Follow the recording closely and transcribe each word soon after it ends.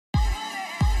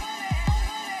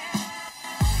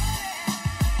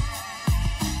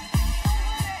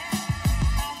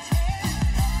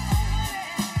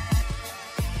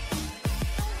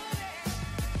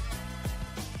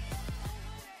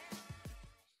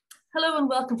Hello and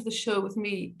welcome to the show with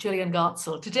me, Gillian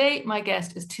Gottsell. Today, my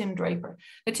guest is Tim Draper.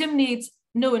 Now, Tim needs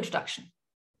no introduction.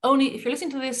 Only if you're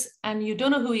listening to this and you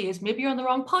don't know who he is, maybe you're on the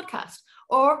wrong podcast,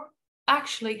 or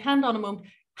actually, hand on a moment,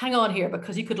 hang on here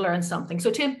because you could learn something.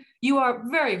 So, Tim, you are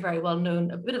very, very well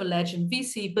known, a bit of a legend,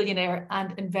 VC, billionaire,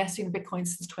 and investing in Bitcoin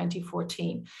since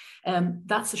 2014.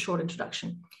 That's a short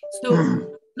introduction. So,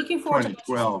 looking forward to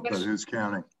 2012, but who's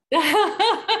counting?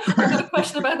 I've got a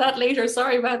question about that later.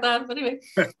 Sorry about that. But anyway,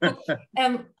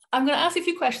 I'm going to ask you a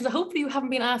few questions. Hopefully you haven't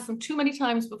been asked them too many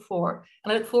times before.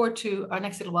 And I look forward to our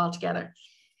next little while together.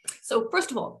 So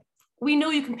first of all, we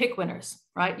know you can pick winners,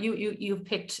 right? You've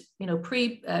picked,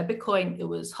 pre-Bitcoin, it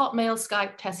was Hotmail,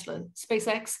 Skype, Tesla,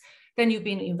 SpaceX. Then you've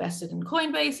been invested in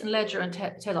Coinbase and Ledger and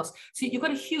Telos. So you've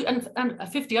got a huge, and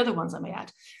 50 other ones I may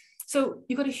add. So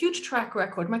you've got a huge track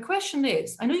record. My question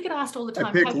is, I know you get asked all the time.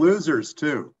 I pick losers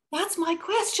too. That's my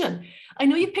question. I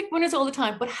know you pick winners all the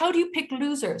time, but how do you pick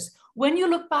losers? When you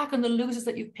look back on the losers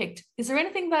that you've picked, is there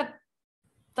anything that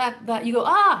you go,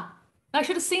 I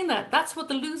should have seen that. That's what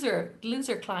the loser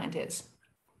client is.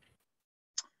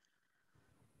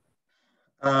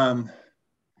 No,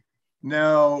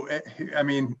 I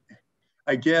mean,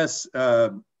 I guess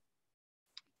the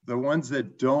ones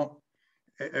that don't,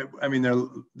 I mean,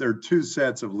 there are two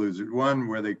sets of losers. One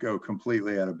where they go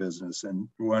completely out of business, and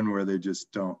one where they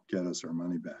just don't get us our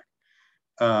money back.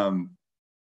 And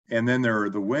then there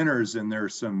are the winners, and there are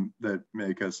some that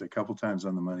make us a couple times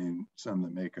on the money, and some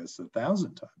that make us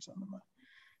 1,000 times on the money.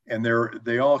 And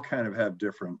they all kind of have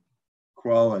different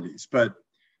qualities. But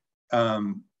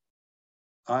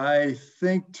I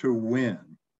think to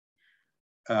win,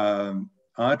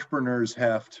 entrepreneurs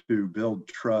have to build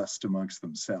trust amongst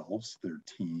themselves, their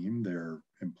team, their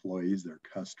employees, their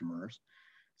customers.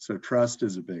 So trust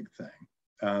is a big thing.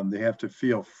 They have to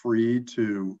feel free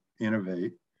to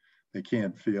innovate. They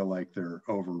can't feel like they're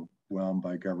overwhelmed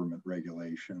by government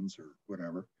regulations or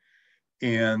whatever.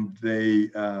 And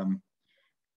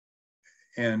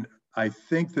and I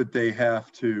think that they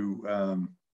have to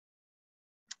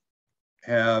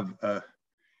have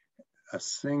a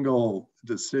single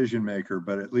decision maker,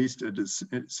 but at least a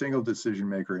single decision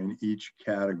maker in each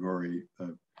category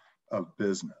of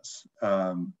business,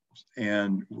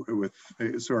 and with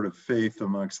sort of faith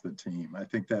amongst the team. I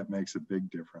think that makes a big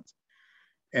difference.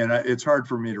 And it's hard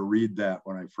for me to read that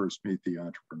when I first meet the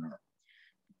entrepreneur.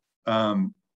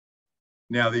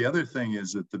 Now, the other thing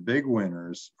is that the big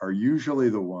winners are usually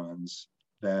the ones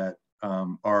that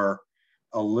are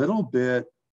a little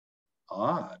bit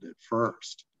odd at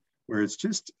first, where it's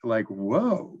just like,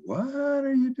 whoa, what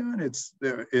are you doing? It's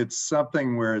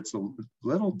something where it's a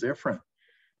little different.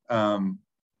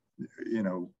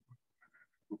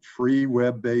 Free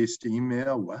web-based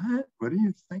email. What are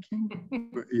you thinking?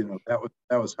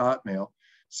 That was Hotmail.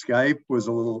 Skype was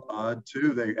a little odd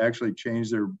too. They actually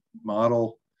changed their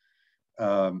model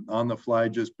on the fly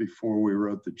just before we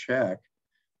wrote the check.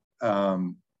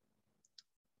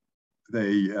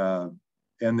 They had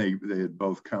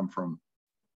both come from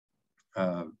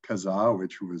Kazaa,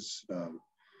 which was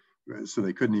so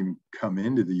they couldn't even come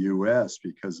into the U.S.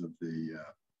 because of the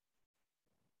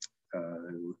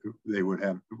they would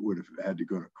have had to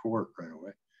go to court right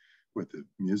away with the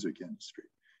music industry.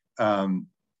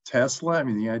 Tesla, I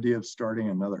mean, the idea of starting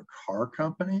another car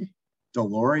company,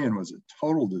 DeLorean was a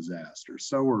total disaster.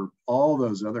 So were all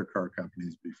those other car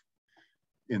companies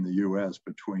in the U.S.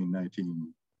 between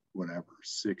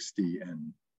 1960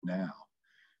 and now,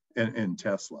 and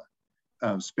Tesla.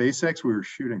 SpaceX, we were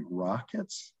shooting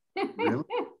rockets. Really?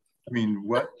 I mean,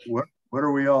 what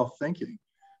are we all thinking?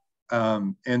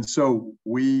 And so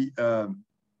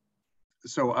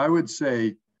so I would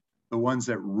say the ones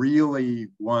that really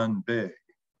won big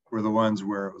were the ones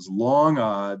where it was long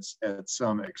odds at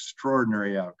some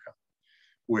extraordinary outcome,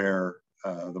 where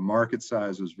the market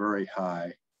size was very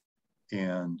high.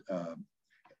 And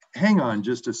hang on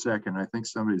just a second. I think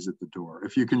somebody's at the door.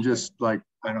 If you can just cut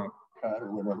or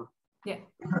whatever. Yeah.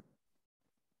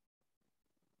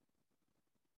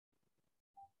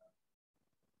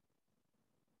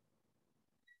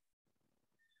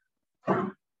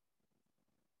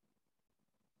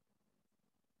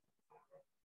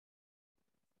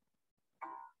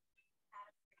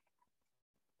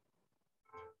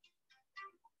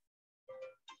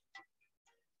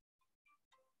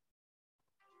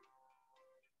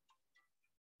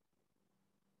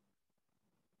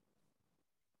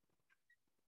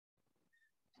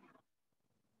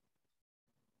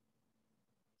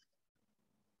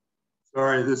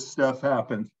 Sorry, this stuff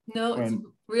happens. No, it's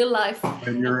real life.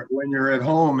 When you're at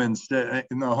home instead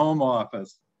in the home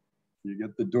office, you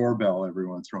get the doorbell every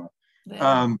once in a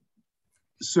while.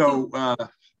 So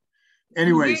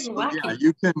Anyway, Weird and so yeah, wacky.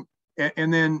 you can,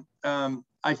 and then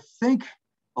I think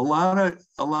a lot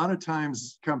of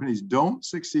times companies don't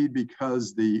succeed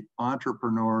because the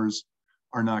entrepreneurs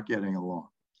are not getting along.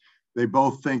 They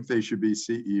both think they should be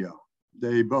CEO.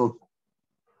 They both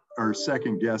are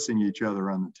second guessing each other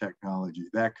on the technology,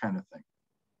 that kind of thing.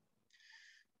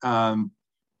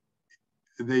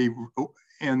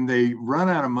 They run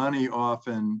out of money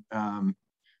often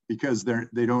because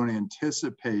they don't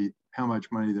anticipate how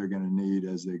much money they're going to need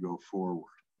as they go forward,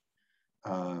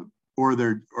 or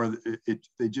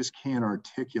they just can't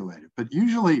articulate it. But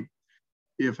usually,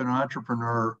 if an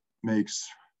entrepreneur makes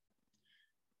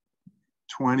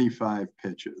 25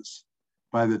 pitches,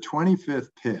 by the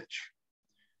 25th pitch,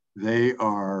 they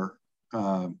are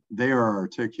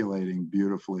articulating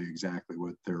beautifully exactly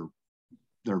what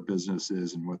their business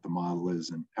is and what the model is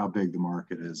and how big the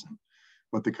market is and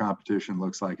what the competition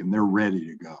looks like, and they're ready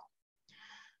to go.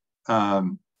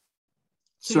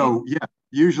 So yeah,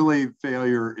 usually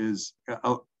failure is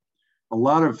a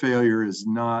lot of failure is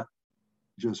not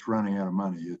just running out of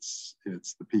money. It's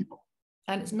the people.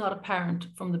 And it's not apparent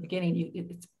from the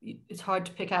beginning. It's hard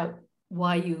to pick out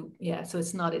why so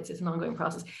it's an ongoing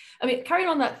process. I mean, carrying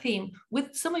on that theme,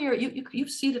 with some of you've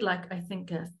seeded like, I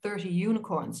think 30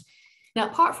 unicorns. Now,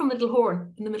 apart from the little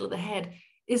horn in the middle of the head,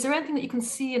 is there anything that you can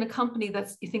see in a company that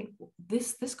you think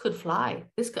this could fly?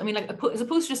 As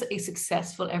opposed to just a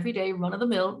successful everyday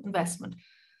run-of-the-mill investment,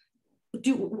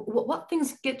 what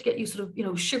things get you sort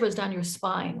of shivers down your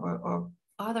spine, or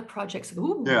are there projects that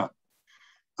ooh? Yeah,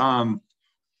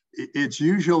 it's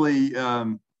usually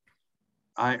I'm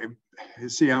a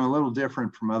little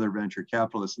different from other venture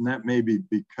capitalists, and that may be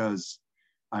because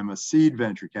I'm a seed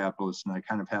venture capitalist and I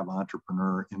kind of have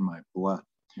entrepreneur in my blood.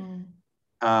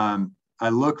 I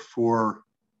look for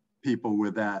people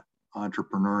with that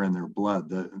entrepreneur in their blood.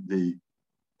 The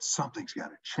something's got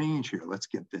to change here. Let's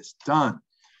get this done,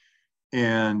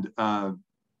 and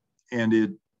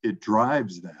it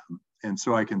drives them, and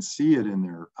so I can see it in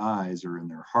their eyes or in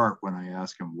their heart when I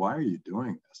ask them, "Why are you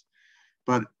doing this?"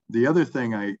 But the other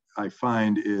thing I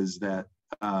find is that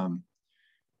a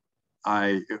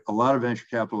lot of venture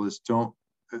capitalists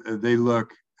they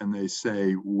look and they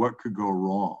say, what could go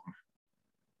wrong?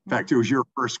 In fact, it was your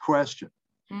first question.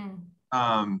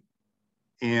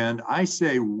 And I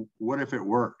say, what if it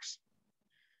works?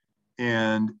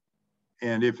 And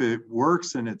if it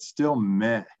works and it's still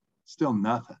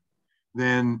nothing,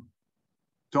 then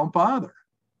don't bother.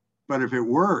 But if it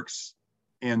works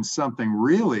and something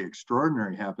really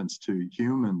extraordinary happens to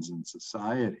humans and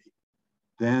society,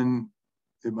 then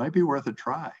it might be worth a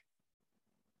try.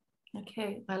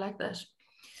 Okay, I like that.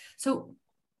 So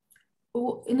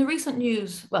in the recent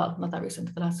news, well, not that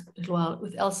recent, the last little while,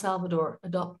 with El Salvador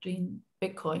adopting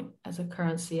Bitcoin as a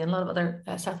currency, and a lot of other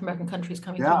South American countries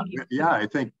coming through. Yeah, I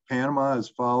think Panama is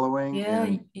following. Yeah,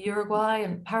 and Uruguay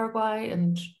and Paraguay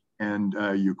and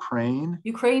Ukraine.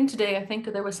 Ukraine today, I think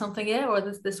there was something, or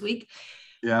this week.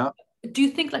 Yeah. Do you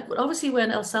think, like, obviously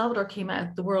when El Salvador came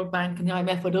out, the World Bank and the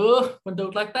IMF went, when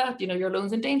don't like that, your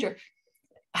loan's in danger.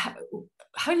 How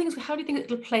do you think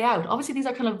it'll play out? Obviously, these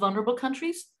are kind of vulnerable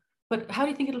countries, but how do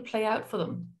you think it'll play out for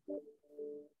them?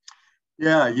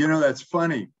 Yeah, that's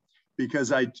funny,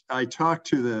 because I talked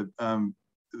to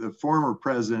the former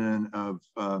president of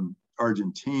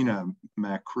Argentina,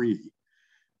 Macri,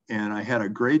 and I had a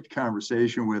great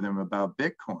conversation with him about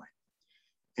Bitcoin.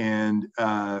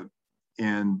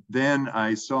 And then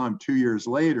I saw him 2 years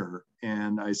later,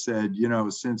 and I said,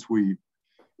 since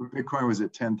Bitcoin was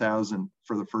at 10,000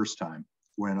 for the first time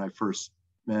when I first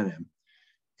met him.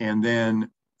 And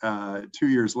then 2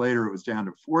 years later, it was down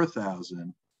to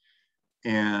 4,000.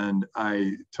 And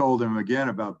I told him again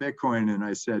about Bitcoin. And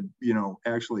I said,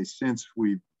 actually, since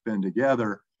we've been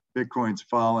together, Bitcoin's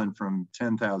fallen from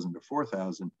 10,000 to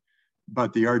 4,000,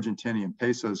 but the Argentinian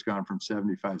peso has gone from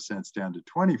 75 cents down to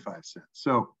 25 cents.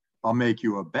 So I'll make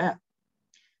you a bet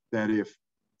that if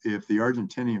the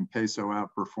Argentinian peso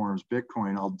outperforms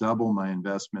Bitcoin, I'll double my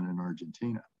investment in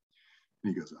Argentina.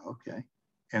 And he goes, okay.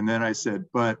 And then I said,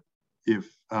 but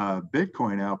if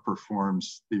Bitcoin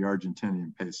outperforms the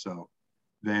Argentinian peso,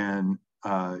 then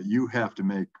you have to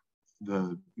make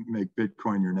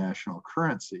Bitcoin your national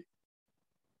currency.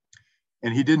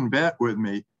 And he didn't bet with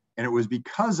me. And it was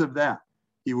because of that.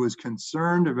 He was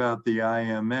concerned about the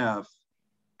IMF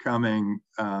coming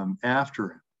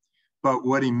after him. But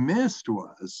what he missed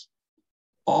was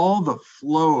all the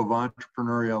flow of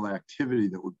entrepreneurial activity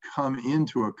that would come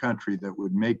into a country that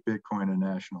would make Bitcoin a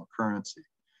national currency.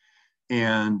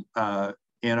 And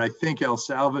I think El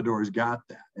Salvador's got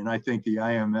that. And I think the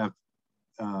IMF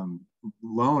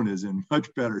loan is in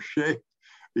much better shape,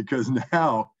 because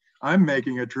now I'm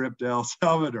making a trip to El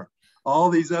Salvador. All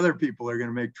these other people are going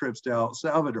to make trips to El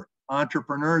Salvador.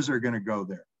 Entrepreneurs are going to go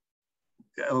there.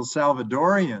 El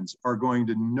Salvadorians are going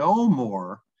to know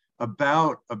more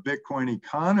about a Bitcoin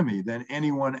economy than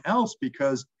anyone else,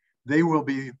 because they will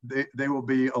be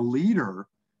a leader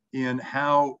in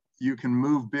how you can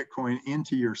move Bitcoin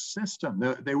into your system.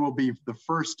 They will be the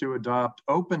first to adopt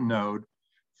open node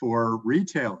for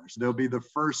retailers. They'll be the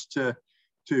first to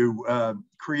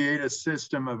create a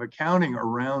system of accounting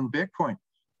around Bitcoin.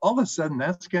 All of a sudden,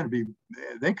 that's going to be,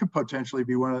 they could potentially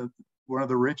be one of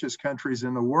the richest countries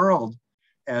in the world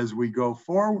as we go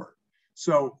forward.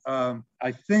 So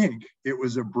I think it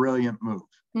was a brilliant move.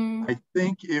 I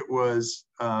think it was,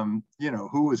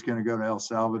 who was going to go to El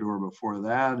Salvador before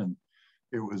that? And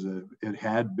it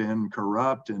had been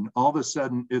corrupt, and all of a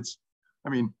sudden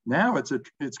now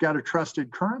it's got a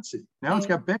trusted currency. Now it's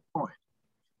got Bitcoin.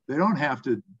 They don't have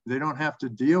to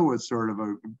deal with sort of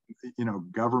a,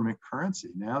 government currency.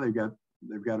 Now they've got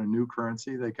a new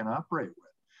currency they can operate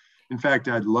with. In fact,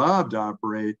 I'd love to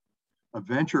operate a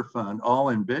venture fund all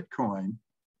in Bitcoin,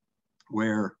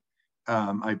 where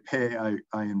I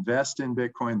invest in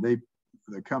Bitcoin.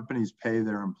 The companies pay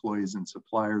their employees and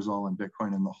suppliers all in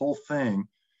Bitcoin, and the whole thing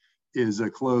is a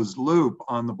closed loop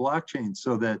on the blockchain,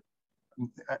 so that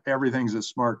everything's a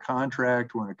smart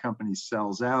contract. When a company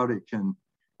sells out,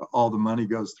 all the money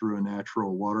goes through a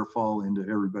natural waterfall into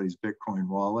everybody's Bitcoin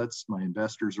wallets. My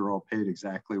investors are all paid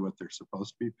exactly what they're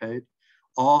supposed to be paid.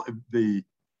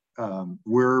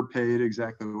 We're paid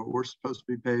exactly what we're supposed to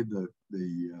be paid.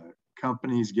 The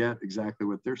companies get exactly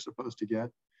what they're supposed to get.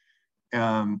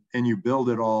 And you build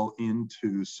it all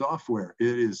into software.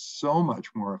 It is so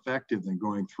much more effective than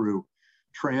going through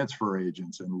transfer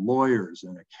agents and lawyers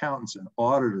and accountants and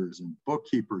auditors and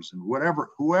bookkeepers and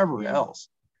whoever else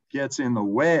gets in the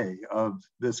way of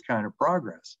this kind of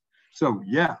progress. So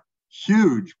yeah,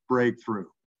 huge breakthrough.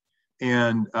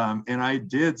 And I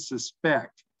did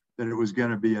suspect that it was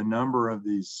going to be a number of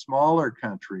these smaller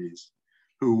countries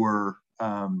who were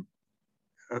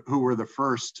the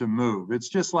first to move. It's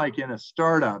just like in a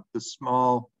startup, the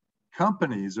small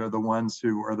companies are the ones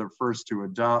who are the first to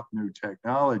adopt new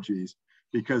technologies,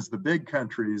 because the big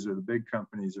countries or the big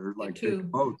companies are like big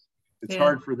boats. It's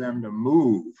hard for them to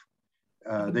move.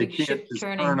 They can't just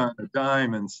turn on a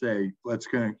dime and say, let's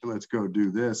go do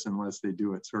this, unless they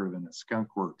do it sort of in a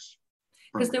skunk works.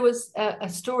 Because there was a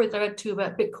story that I read too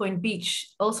about Bitcoin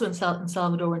Beach, also in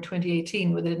Salvador in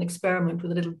 2018, where they did an experiment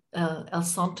with a little El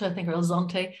Zonte, I think, or El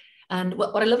Zonte. And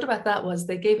what I loved about that was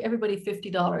they gave everybody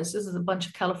 $50. This is a bunch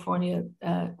of California,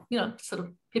 sort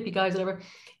of hippie guys, whatever.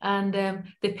 And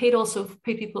they paid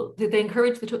people, they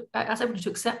encouraged, asked everybody to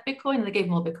accept Bitcoin, and they gave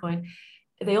them all Bitcoin.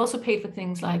 They also paid for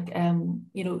things like,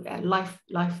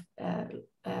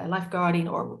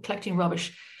 lifeguarding or collecting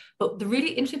rubbish. But the really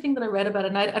interesting thing that I read about it,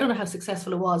 and I don't know how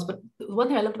successful it was, but the one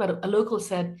thing I loved about it, a local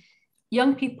said,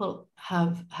 young people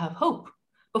have hope.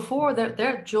 Before,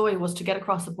 their joy was to get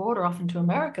across the border off into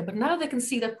America, but now they can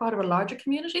see they're part of a larger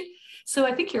community. So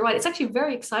I think you're right. It's actually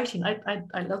very exciting.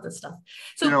 I love this stuff.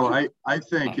 So I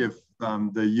think if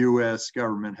the U.S.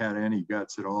 government had any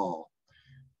guts at all,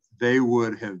 they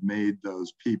would have made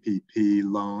those PPP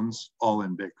loans all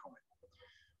in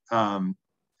Bitcoin.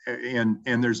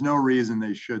 And there's no reason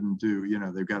they shouldn't do,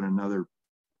 they've got another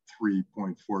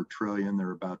 3.4 trillion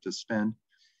they're about to spend.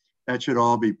 That should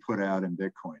all be put out in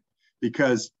Bitcoin,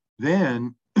 because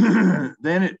then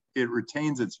it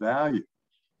retains its value,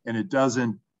 and it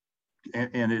doesn't,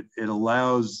 and it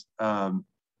allows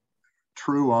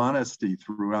true honesty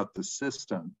throughout the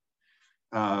system.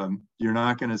 You're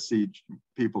not going to see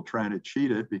people trying to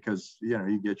cheat it, because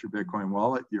you get your Bitcoin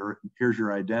wallet, here's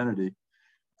your identity.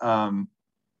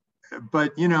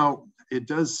 But it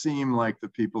does seem like the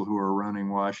people who are running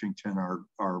Washington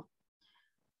are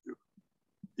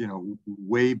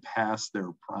way past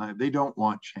their prime. They don't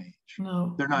want change.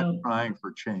 No, they're not trying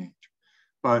for change.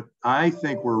 But I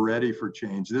think we're ready for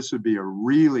change. This would be a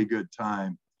really good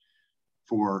time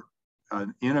for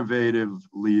an innovative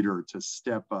leader to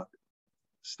step up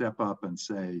and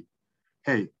say,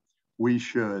 hey, we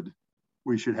should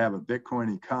have a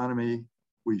Bitcoin economy.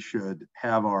 We should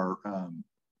have our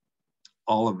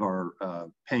all of our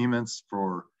payments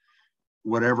for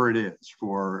whatever it is,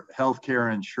 for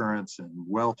healthcare, insurance, and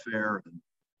welfare and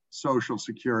social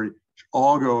security,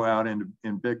 all go out in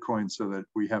Bitcoin, so that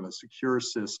we have a secure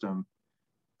system.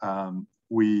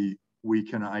 We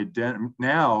can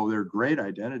now there are great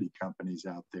identity companies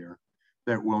out there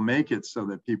that will make it so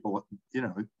that people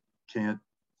can't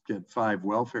get 5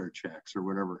 welfare checks or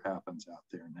whatever happens out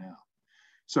there now.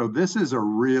 So this is a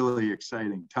really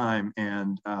exciting time,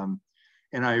 and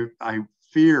I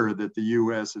fear that the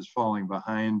US is falling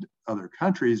behind other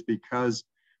countries because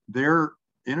they're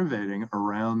innovating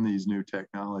around these new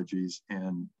technologies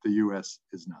and the US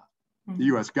is not. The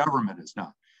US government is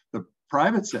not. The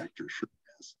private sector sure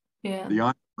is. Yeah. The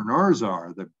entrepreneurs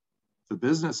are, the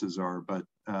businesses are, but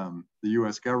the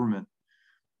US government,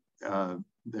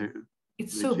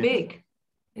 it's so big.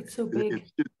 It's so big.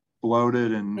 It's just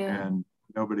bloated and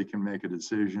nobody can make a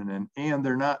decision. And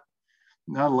they're not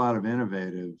a lot of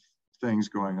innovative things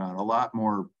going on, a lot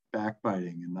more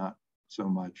backbiting and not so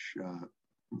much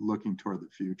looking toward the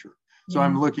future. So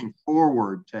I'm looking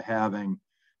forward to having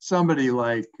somebody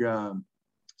like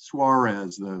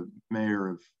Suarez, the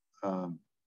mayor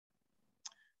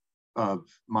of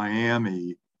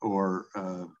Miami, or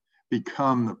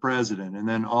become the president. And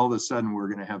then all of a sudden we're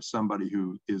going to have somebody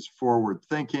who is forward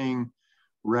thinking,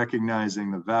 recognizing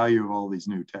the value of all these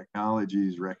new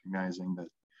technologies, recognizing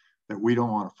that we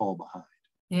don't want to fall behind.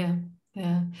 Yeah,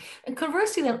 yeah. And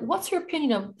conversely then, what's your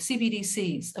opinion of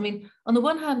CBDCs? I mean, on the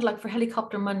one hand, like for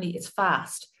helicopter money, it's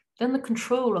fast. Then the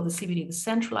control of the CBD, the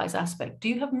centralized aspect. Do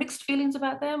you have mixed feelings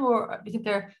about them, or do you think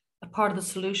they're a part of the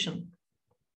solution?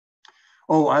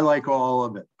 Oh, I like all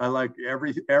of it. I like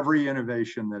every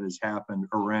innovation that has happened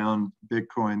around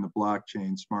Bitcoin, the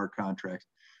blockchain, smart contracts.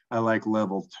 I like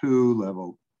level 2,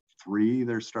 level 3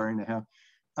 they're starting to have.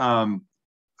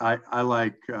 I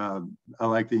like the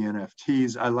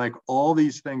NFTs. I like all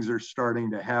these things are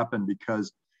starting to happen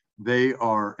because they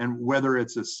are, and whether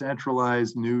it's a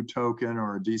centralized new token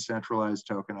or a decentralized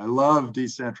token, I love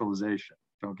decentralization.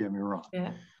 Don't get me wrong.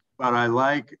 Yeah. But I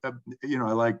like, I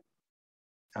like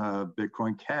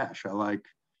Bitcoin Cash. I like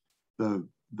I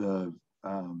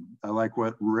like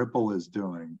what Ripple is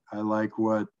doing. I like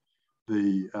what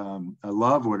I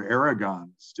love what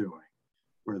Aragon is doing,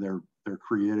 where they're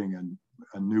creating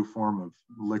a new form of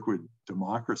liquid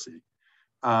democracy.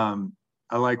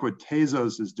 I like what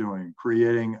Tezos is doing,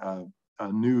 creating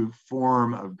a new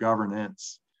form of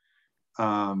governance.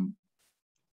 I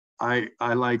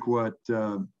like what,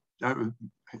 there are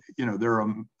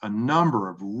a number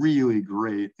of really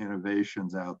great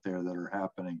innovations out there that are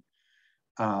happening.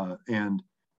 And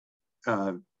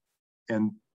the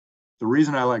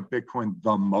reason I like Bitcoin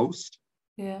the most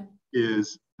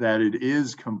is that it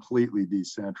is completely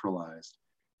decentralized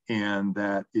and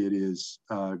that it is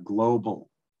global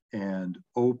and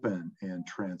open and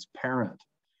transparent.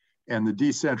 And the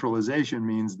decentralization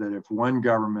means that if one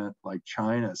government like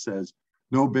China says,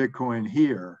 no Bitcoin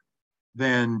here,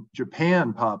 then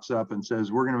Japan pops up and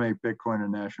says, we're going to make Bitcoin a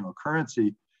national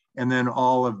currency. And then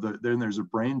then there's a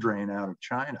brain drain out of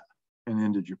China and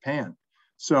into Japan.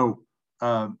 So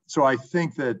I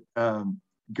think that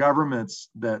governments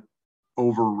that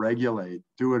overregulate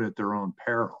do it at their own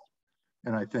peril.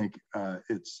 And I think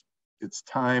it's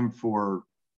time for,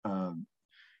 and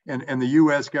the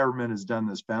US government has done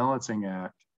this balancing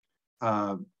act.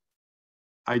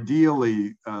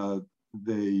 Ideally,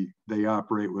 they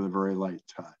operate with a very light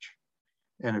touch.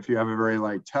 And if you have a very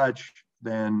light touch,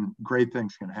 then great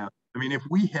things can happen. I mean, if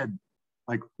we had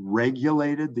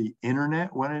regulated the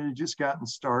internet when it had just gotten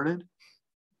started,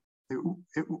 it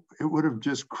would have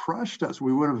just crushed us.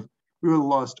 We would have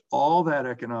lost all that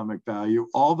economic value,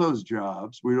 all those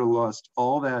jobs. We would have lost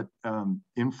all that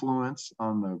influence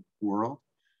on the world.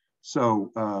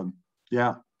 So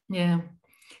yeah. Do you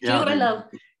know what I love?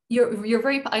 You're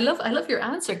very. I love your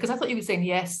answer, because I thought you were saying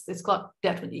yes. It's got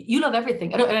definitely. You love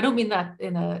everything. I don't mean that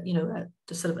in a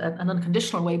just sort of an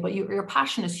unconditional way, but your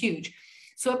passion is huge.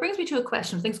 So it brings me to a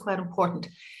question I think is quite important.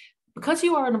 Because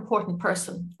you are an important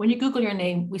person, when you Google your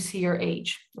name, we see your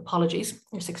age. Apologies,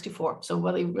 you're 64. So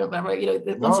whether you remember,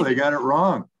 no, they got it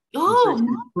wrong. Oh,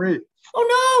 no,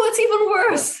 it's even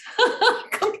worse.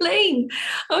 Complain.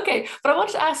 Okay, but I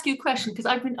want to ask you a question, because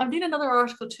I'm doing another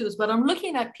article too as well. I'm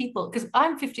looking at people, because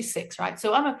I'm 56, right?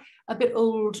 So I'm a bit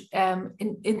old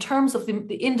in terms of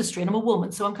the industry, and I'm a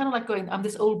woman. So I'm kind of like I'm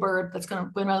this old bird that's kind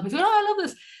of going around. Oh, I love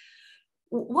this.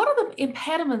 What are the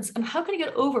impediments, and how can you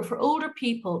get over for older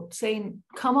people saying,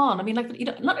 come on? I mean,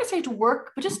 not necessarily to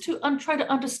work, but just to try to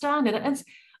understand it. And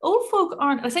old folk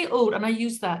aren't, I say old, and I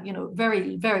use that,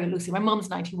 very, very loosely. My mom's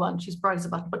 91, she's bright as a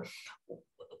button. But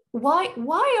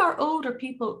why are older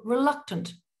people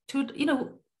reluctant to,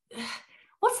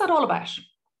 what's that all about?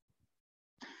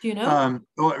 Do you know?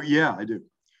 Yeah, I do.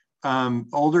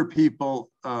 Older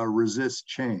people resist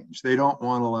change. They don't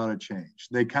want a lot of change.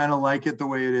 They kind of like it the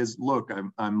way it is. Look,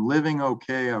 I'm living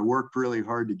okay. I worked really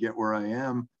hard to get where I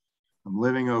am. I'm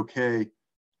living okay.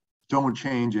 Don't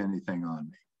change anything on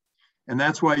me. And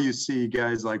that's why you see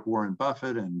guys like Warren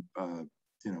Buffett and the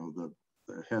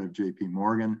head of JP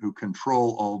Morgan, who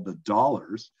control all the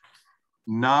dollars,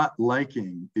 not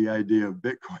liking the idea of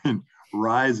Bitcoin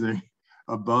rising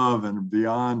above and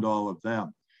beyond all of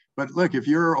them. But look, if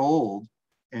you're old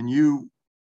and you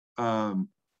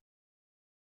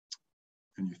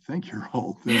think you're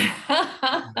old, then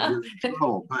you're in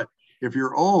trouble. But if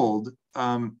you're old,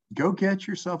 go get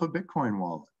yourself a Bitcoin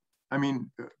wallet. I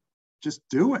mean, just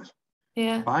do it.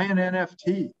 Yeah. Buy an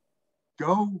NFT.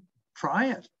 Go try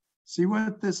it. See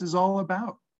what this is all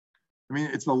about. I mean,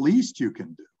 it's the least you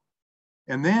can do.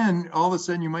 And then all of a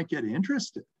sudden you might get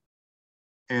interested.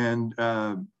 And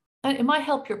it might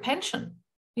help your pension.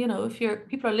 You know, if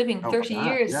people are living 30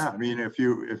 years. Yeah, I mean, if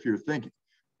you're thinking,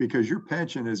 because your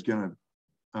pension is going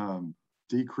to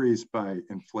decrease by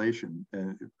inflation.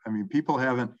 And I mean,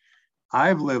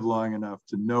 I've lived long enough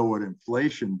to know what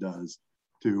inflation does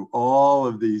to all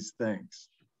of these things,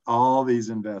 all these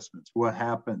investments. What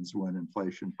happens when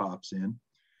inflation pops in?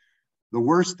 The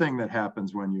worst thing that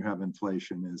happens when you have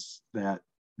inflation is that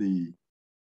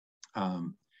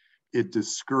it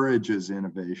discourages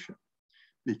innovation,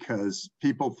 because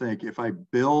people think if I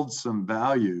build some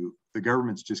value, the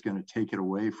government's just going to take it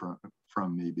away from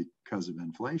me because of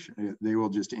inflation. They will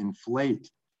just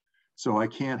inflate. So I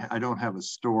don't have a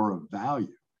store of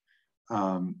value.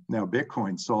 Now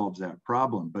Bitcoin solves that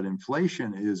problem, but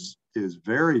inflation is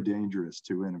very dangerous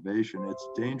to innovation. It's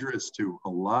dangerous to a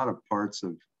lot of parts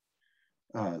of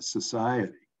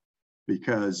society,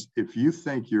 because if you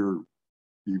think you've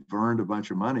earned a bunch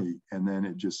of money and then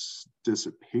it just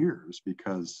disappears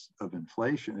because of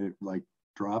inflation, it like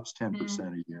drops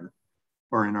 10% a year,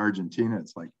 or in Argentina,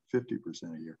 it's like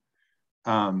 50% a year.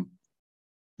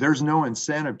 There's no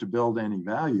incentive to build any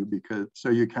value, so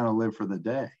you kind of live for the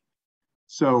day.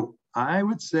 So I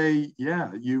would say,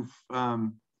 yeah,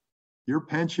 your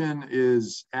pension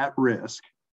is at risk.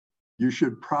 You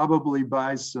should probably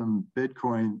buy some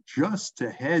Bitcoin just to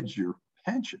hedge your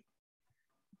pension.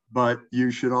 But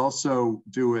you should also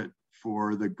do it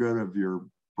for the good of your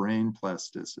brain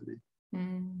plasticity.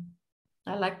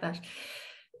 I like that.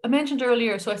 I mentioned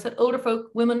earlier, so I said older folk,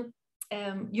 women.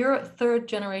 You're a third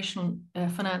generation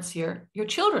financier. Your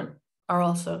children are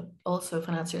also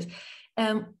financiers.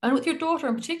 And with your daughter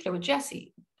in particular, with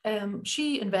Jessie,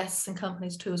 she invests in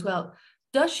companies too as well.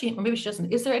 Does she, or maybe she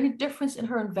doesn't, is there any difference in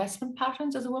her investment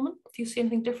patterns as a woman? Do you see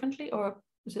anything differently, or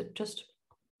is it just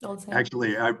all the same?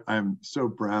 Actually, I'm so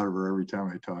proud of her every time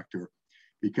I talk to her,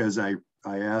 because I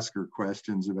ask her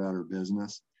questions about her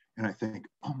business, and I think,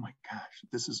 oh my gosh,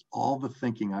 this is all the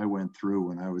thinking I went through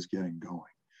when I was getting going.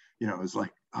 You know, it's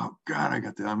like, oh God,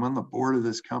 I'm on the board of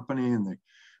this company, and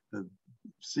the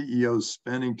CEO's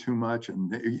spending too much, and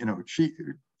you know,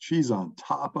 she's on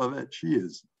top of it. She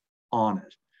is on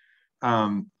it.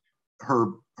 Her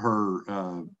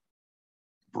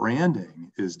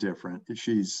branding is different.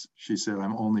 She said,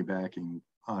 I'm only backing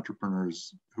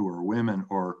entrepreneurs who are women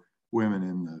or women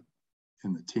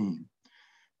in the team,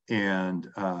 and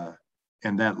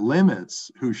that limits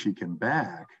who she can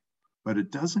back, but it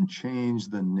doesn't change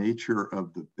the nature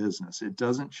of the business. It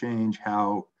doesn't change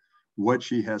what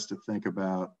she has to think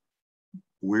about,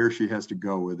 where she has to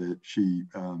go with it. She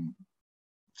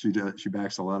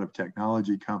backs a lot of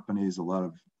technology companies, a lot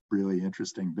of really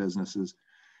interesting businesses,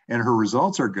 and her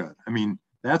results are good. I mean,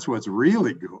 that's what's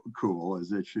really cool, is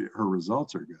that her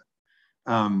results are good.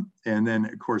 And then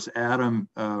of course Adam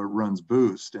runs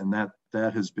Boost, and that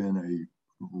has been a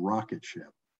rocket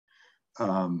ship.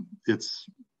 It's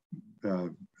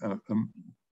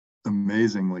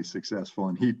amazingly successful,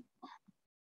 and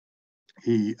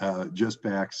he just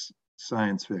backs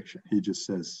science fiction. He just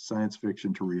says science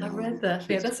fiction to reality. I read that.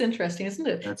 Yeah, that's interesting, isn't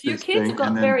it? That's so your kids have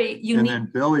got very unique. And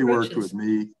then Billy worked approaches. with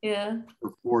me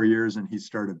for 4 years, and he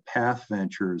started Path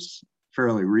Ventures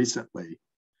fairly recently,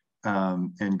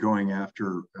 and going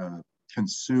after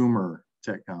consumer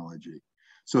technology.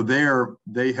 So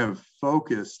they have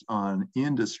focused on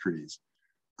industries.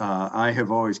 I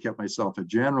have always kept myself a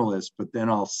generalist, but then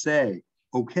I'll say,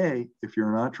 okay, if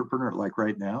you're an entrepreneur, like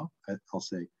right now, I'll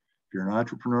say, if you're an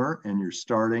entrepreneur and you're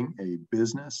starting a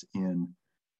business in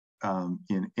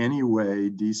any way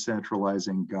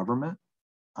decentralizing government,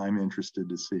 I'm interested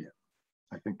to see it.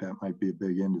 I think that might be a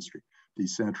big industry.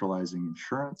 Decentralizing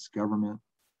insurance, government,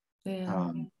 any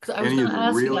of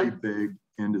the really big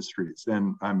industries,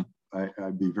 then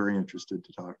I'd be very interested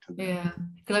to talk to them. Yeah,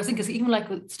 because I was thinking, even like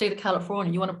with the state of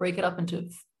California, you want to break it up into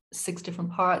 6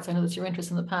 different parts. I know that's your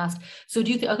interest in the past. So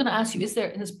do you think, I'm going to ask you, is there,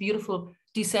 in this beautiful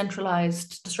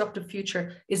decentralized disruptive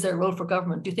future, is there a role for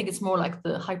government? Do you think it's more like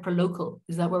the hyper-local?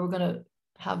 Is that where we're going to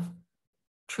have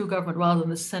true government rather than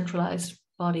the centralized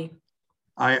body?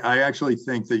 I actually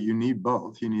think that you need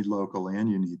both. You need local and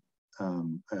you need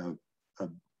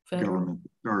government,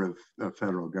 sort of a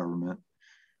federal government.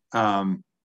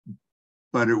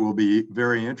 But it will be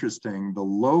very interesting. The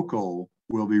local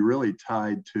will be really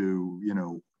tied to, you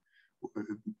know,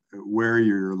 where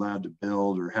you're allowed to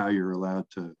build or how you're allowed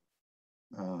to,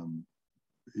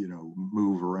 you know,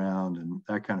 move around and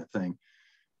that kind of thing.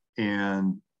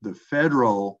 And the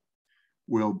federal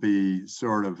will be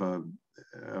sort of a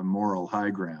moral high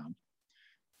ground.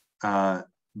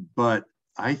 But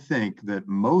I think that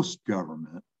most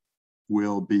government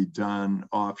will be done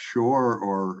offshore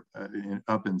or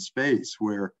up in space,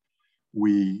 where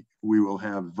we will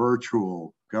have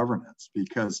virtual governance,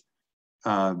 because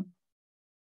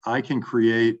I can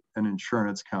create an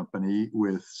insurance company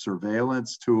with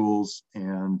surveillance tools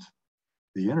and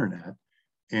the internet,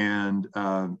 and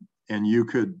you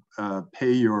could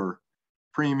pay your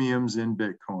premiums in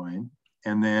Bitcoin,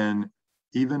 and then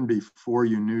even before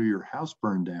you knew your house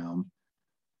burned down,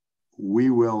 we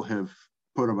will have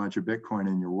put a bunch of Bitcoin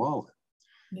in your wallet.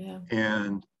 Yeah.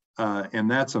 And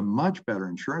that's a much better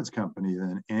insurance company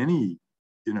than any,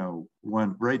 you know,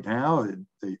 one right now.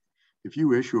 If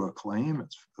you issue a claim,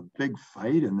 it's a big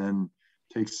fight, and then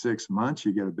takes 6 months,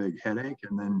 you get a big headache,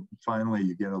 and then finally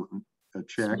you get a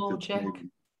check that's maybe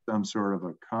some sort of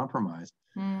a compromise.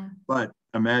 But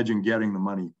imagine getting the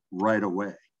money right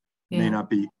away. It may not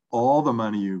be all the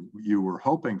money you were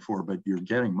hoping for, but you're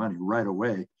getting money right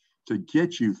away to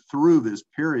get you through this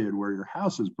period where your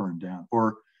house is burned down,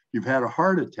 or you've had a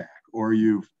heart attack, or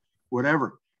you've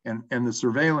whatever. And the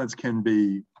surveillance can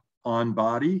be on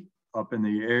body, up in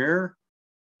the air,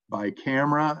 by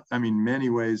camera. I mean, many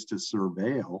ways to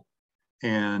surveil.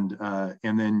 And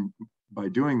then by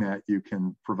doing that, you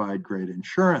can provide great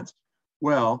insurance.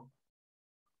 Well,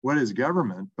 what is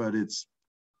government? But it's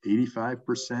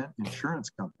 85% insurance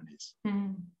companies.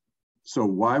 So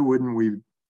why wouldn't we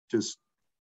just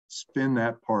spin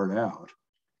that part out,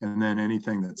 and then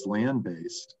anything that's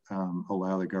land-based,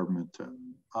 allow the government to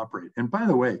operate? And by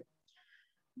the way,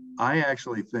 I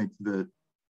actually think that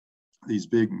these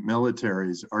big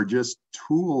militaries are just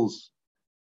tools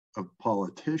of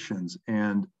politicians,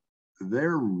 and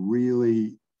they're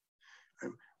really,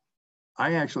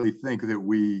 I actually think that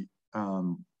we,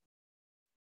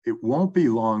 it won't be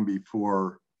long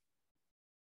before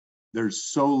there's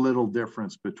so little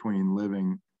difference between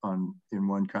living in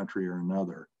one country or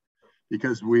another,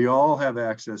 because we all have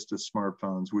access to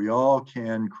smartphones. We all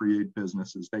can create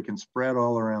businesses. They can spread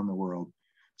all around the world.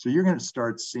 So you're going to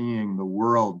start seeing the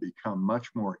world become much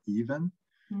more even.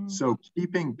 So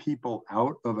keeping people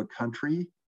out of a country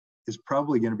is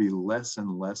probably going to be less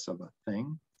and less of a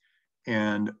thing.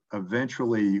 And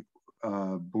eventually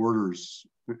borders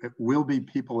will be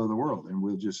people of the world, and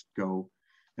we'll just go.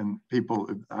 And people,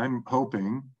 I'm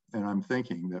hoping and I'm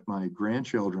thinking that my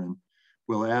grandchildren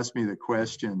will ask me the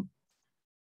question,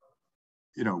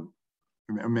 you know,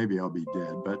 maybe I'll be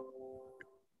dead, but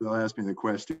they'll ask me the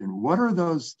question, what are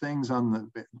those things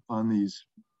on these?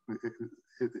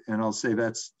 And I'll say,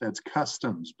 that's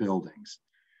customs buildings.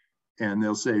 And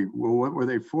they'll say, well, what were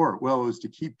they for? Well, it was to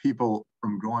keep people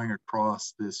from going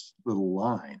across this little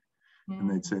line. And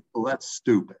they'd say, well, that's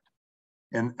stupid.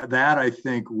 And that, I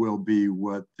think, will be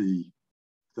what the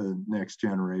next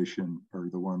generation, or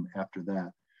the one after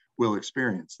that, will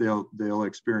experience. They'll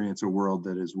experience a world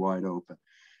that is wide open.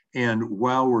 And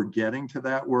while we're getting to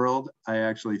that world, I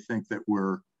actually think that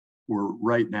we're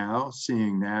right now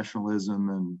seeing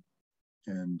nationalism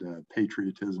and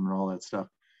patriotism and all that stuff,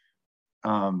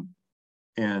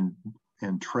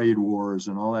 and trade wars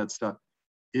and all that stuff.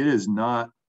 It is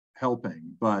not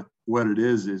helping, but what it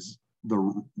is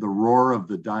the roar of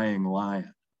the dying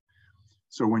lion.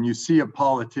 So when you see a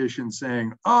politician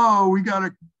saying, "Oh, we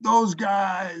got those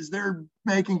guys, they're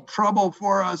making trouble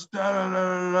for us," da, da, da,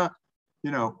 da, da,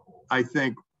 you know, I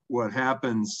think what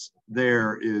happens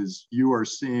there is you are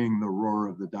seeing the roar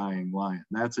of the dying lion.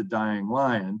 That's a dying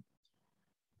lion.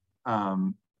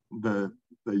 The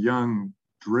young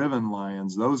driven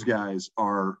lions, those guys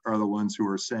are the ones who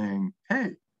are saying,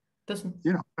 hey,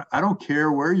 you know, I don't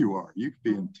care where you are. You could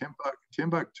be in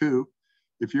Timbuktu.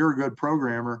 If you're a good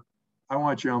programmer, I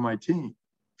want you on my team.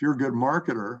 If you're a good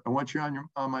marketer, I want you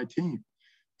on my team.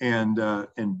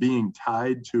 And being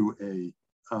tied to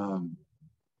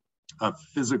a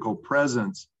physical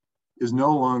presence is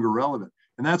no longer relevant.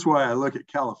 And that's why I look at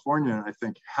California and I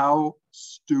think, how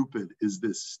stupid is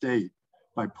this state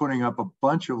by putting up a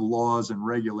bunch of laws and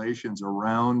regulations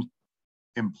around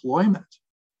employment?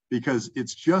 Because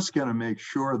it's just going to make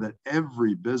sure that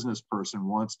every business person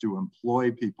wants to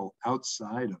employ people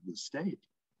outside of the state.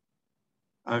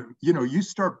 You know, you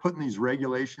start putting these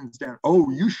regulations down. Oh,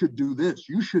 you should do this.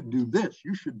 You should do this.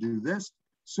 You should do this.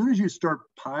 As soon as you start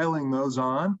piling those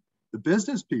on, the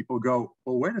business people go,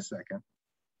 well, wait a second.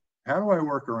 How do I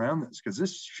work around this? Because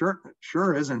this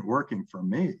sure isn't working for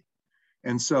me.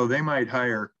 And so they might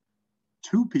hire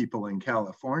 2 people in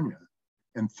California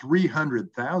and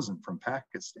 300,000 from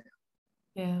Pakistan.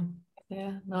 Yeah,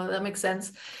 no, that makes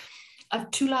sense. I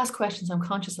have 2 last questions. I'm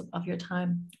conscious of your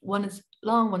time. One is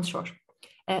long, one short.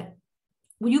 Well,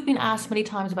 you've been asked many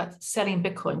times about selling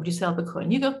Bitcoin. Would you sell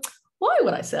Bitcoin? You go, why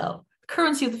would I sell?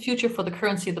 Currency of the future for the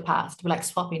currency of the past. We're like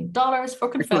swapping dollars for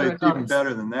Confederate it's dollars. Even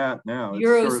better than that now.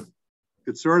 Euros.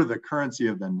 It's sort of the currency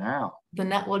of the now. The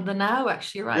now,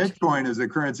 actually, you're right. Bitcoin is the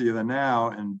currency of the now,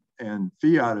 and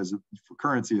fiat is the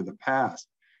currency of the past.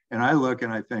 And I look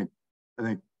and I think,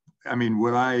 I mean,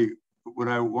 would I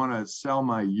want to sell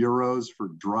my euros for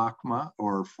drachma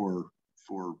or for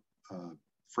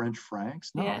French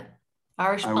francs? No. Yeah.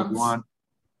 Irish funds.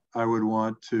 I would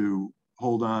want to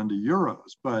hold on to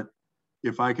euros, but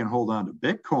if I can hold on to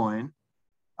Bitcoin,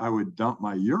 I would dump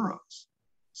my euros.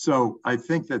 So I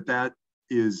think that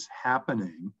is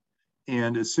happening.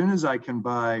 And as soon as I can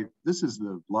buy, this is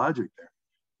the logic there.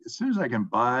 As soon as I can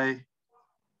buy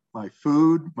my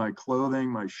food, my clothing,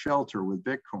 my shelter with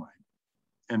Bitcoin.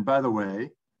 And by the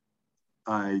way,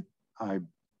 I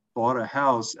bought a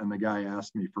house and the guy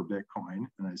asked me for Bitcoin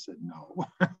and I said no,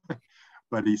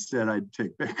 but he said I'd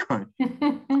take Bitcoin.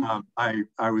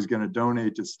 I was going to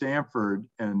donate to Stanford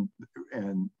and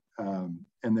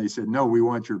they said, no, we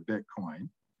want your Bitcoin.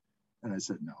 And I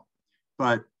said no.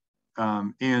 But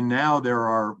and now there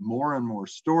are more and more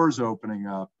stores opening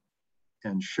up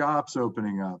and shops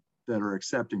opening up that are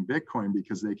accepting Bitcoin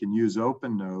because they can use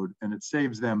OpenNode and it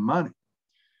saves them money.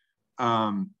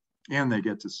 And they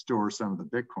get to store some of the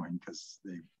Bitcoin because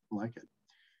they like it.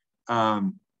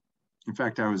 In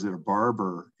fact, I was at a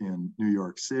barber in New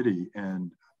York City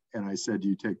and I said, do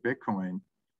you take Bitcoin?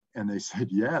 And they said,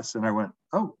 yes. And I went,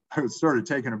 oh, I was sort of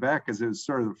taken aback because it was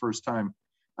sort of the first time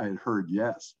I had heard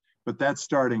yes. But that's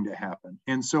starting to happen.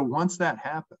 And so once that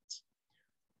happens,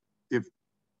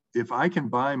 if I can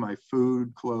buy my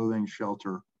food, clothing,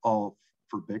 shelter, all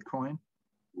for Bitcoin,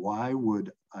 why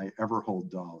would I ever hold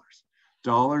dollars?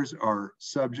 Dollars are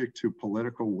subject to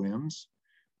political whims.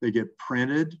 They get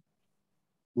printed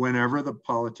whenever the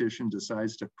politician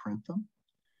decides to print them.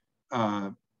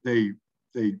 They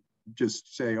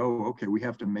just say, oh, okay, we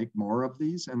have to make more of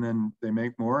these. And then they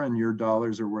make more and your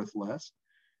dollars are worth less.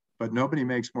 But nobody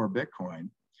makes more Bitcoin.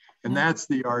 And that's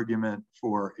the argument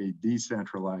for a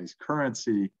decentralized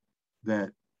currency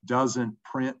that doesn't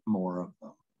print more of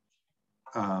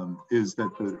them, is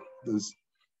that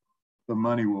the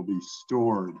money will be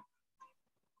stored,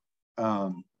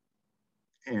 and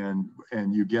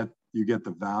you get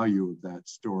the value of that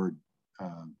stored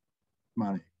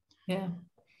money. Yeah.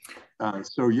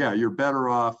 So yeah, you're better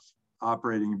off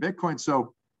operating in Bitcoin.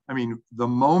 So I mean, the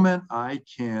moment I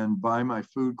can buy my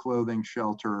food, clothing,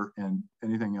 shelter, and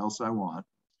anything else I want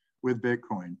with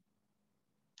Bitcoin,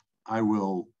 I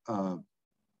will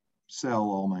sell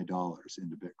all my dollars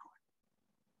into Bitcoin.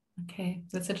 Okay,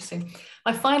 that's interesting.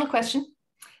 My final question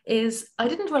is, I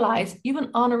didn't realize you have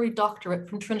an honorary doctorate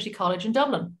from Trinity College in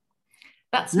Dublin.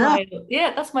 That's my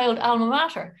old alma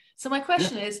mater. So my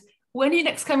question is, when are you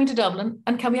next coming to Dublin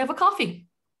and can we have a coffee?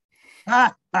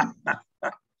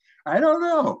 I don't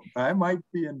know. I might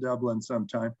be in Dublin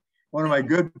sometime. One of my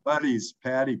good buddies,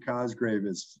 Paddy Cosgrave,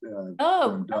 is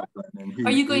from Dublin. And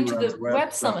are you going to the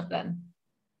Web Summit then?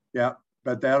 Yeah,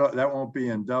 but that won't be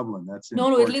in Dublin. That's in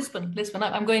Lisbon.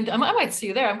 I'm going to. I might see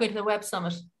you there. I'm going to the Web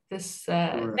Summit this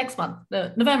next month,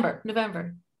 November.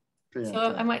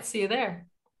 So I might see you there.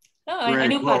 Oh, I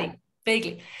knew Paddy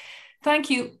vaguely.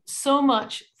 Thank you so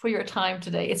much for your time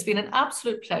today. It's been an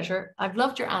absolute pleasure. I've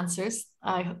loved your answers.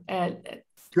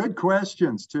 Good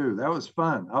questions too. That was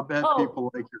fun. I'll bet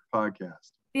people like your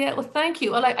podcast. Yeah, well, thank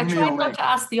you. Well, I tried not to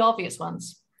ask the obvious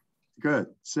ones. Good.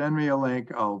 Send me a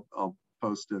link. I'll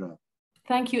post it up.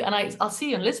 Thank you. And I'll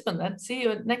see you in Lisbon then. See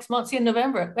you next month. See you in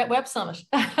November at Web Summit.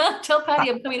 Tell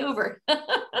Paddy I'm coming over.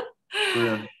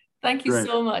 Thank you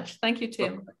so much. Thank you,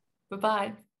 Tim.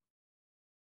 Bye-bye.